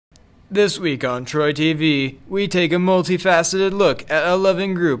This week on Troy TV, we take a multifaceted look at a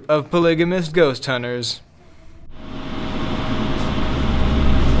loving group of polygamous ghost hunters.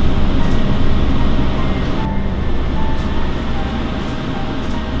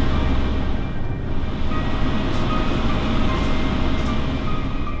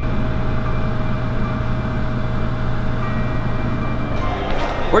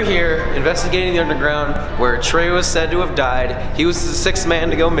 We're here investigating the underground where Trey was said to have died. He was the sixth man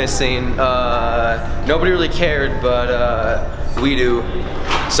to go missing. Nobody really cared, but we do.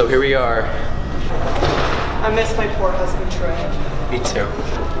 So here we are. I miss my poor husband, Trey. Me too.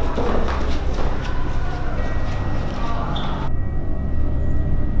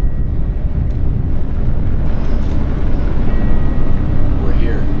 We're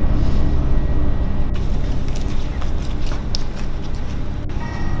here.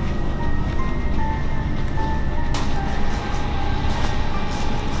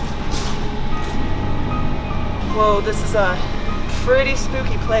 Whoa, this is a pretty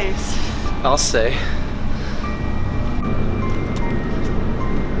spooky place. I'll say.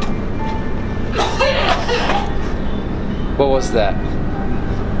 What was that?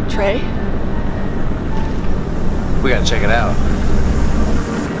 Trey? We gotta check it out.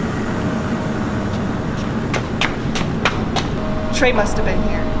 Trey must have been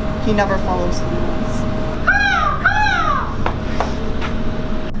here. He never follows the rules.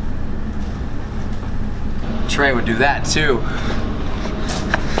 Trey would do that too.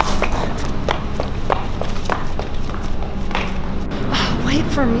 Oh, wait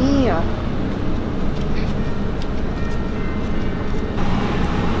for me.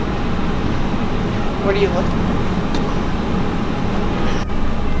 What are you looking at?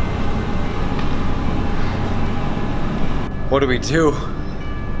 What do we do?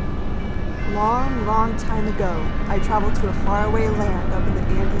 Long, long time ago, I traveled to a faraway land up in the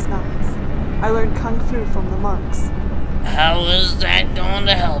Andes Mountains. I learned Kung Fu from the monks. How is that going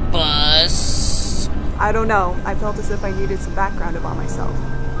to help us? I don't know. I felt as if I needed some background about myself.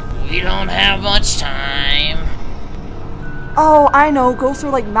 We don't have much time. Oh, I know. Ghosts are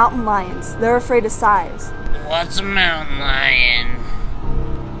like mountain lions. They're afraid of size. What's a mountain lion?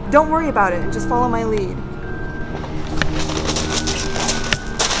 Don't worry about it and just follow my lead.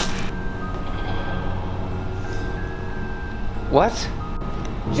 What?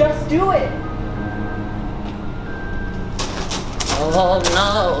 Just do it! Oh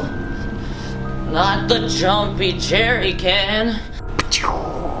no. Not the jumpy jerry can.